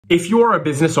If you are a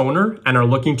business owner and are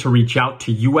looking to reach out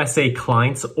to USA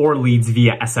clients or leads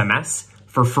via SMS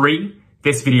for free,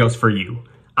 this video is for you.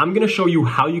 I'm going to show you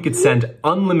how you could send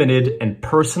unlimited and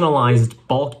personalized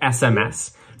bulk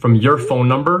SMS from your phone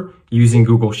number using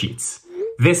Google Sheets.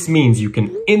 This means you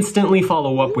can instantly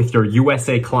follow up with your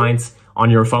USA clients on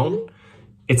your phone.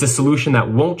 It's a solution that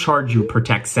won't charge you per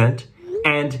text sent,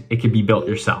 and it can be built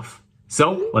yourself.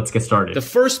 So let's get started. The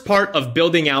first part of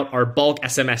building out our bulk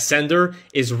SMS sender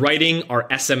is writing our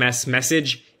SMS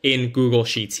message in Google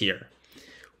Sheets here.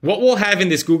 What we'll have in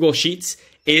this Google Sheets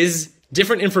is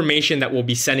different information that we'll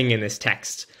be sending in this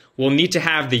text. We'll need to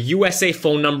have the USA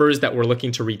phone numbers that we're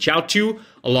looking to reach out to,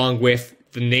 along with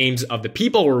the names of the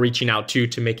people we're reaching out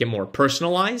to make it more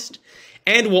personalized.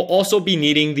 And we'll also be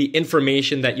needing the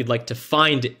information that you'd like to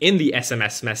find in the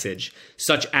SMS message,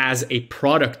 such as a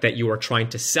product that you are trying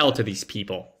to sell to these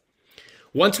people.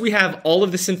 Once we have all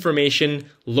of this information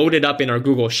loaded up in our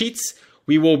Google Sheets,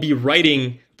 we will be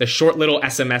writing the short little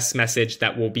SMS message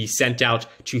that will be sent out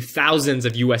to thousands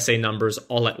of USA numbers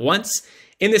all at once.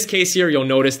 In this case here, you'll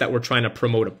notice that we're trying to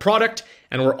promote a product,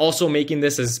 and we're also making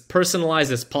this as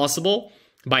personalized as possible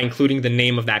by including the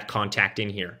name of that contact in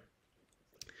here.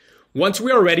 Once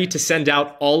we are ready to send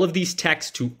out all of these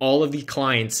texts to all of the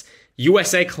clients,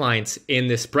 USA clients in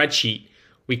this spreadsheet,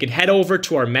 we could head over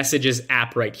to our Messages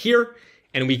app right here,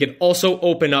 and we could also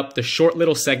open up the short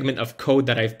little segment of code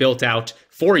that I've built out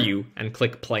for you and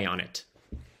click play on it.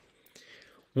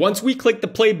 Once we click the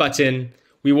play button,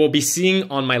 we will be seeing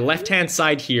on my left-hand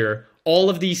side here all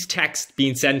of these texts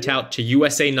being sent out to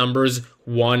USA numbers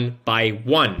one by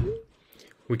one.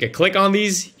 We could click on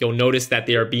these. You'll notice that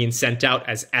they are being sent out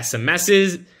as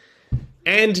SMSs,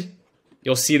 and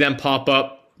you'll see them pop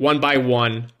up one by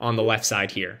one on the left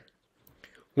side here.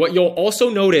 What you'll also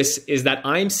notice is that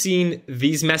I'm seeing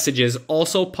these messages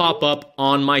also pop up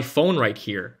on my phone right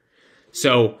here.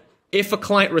 So if a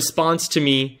client responds to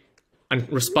me and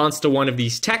responds to one of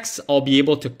these texts, I'll be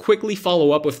able to quickly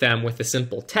follow up with them with a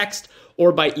simple text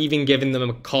or by even giving them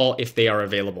a call if they are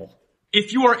available.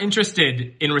 If you are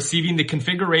interested in receiving the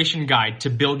configuration guide to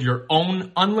build your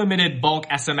own unlimited bulk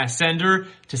SMS sender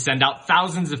to send out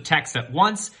thousands of texts at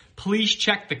once, please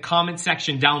check the comment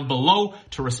section down below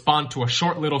to respond to a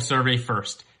short little survey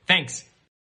first. Thanks.